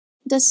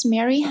Does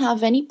Mary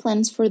have any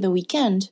plans for the weekend?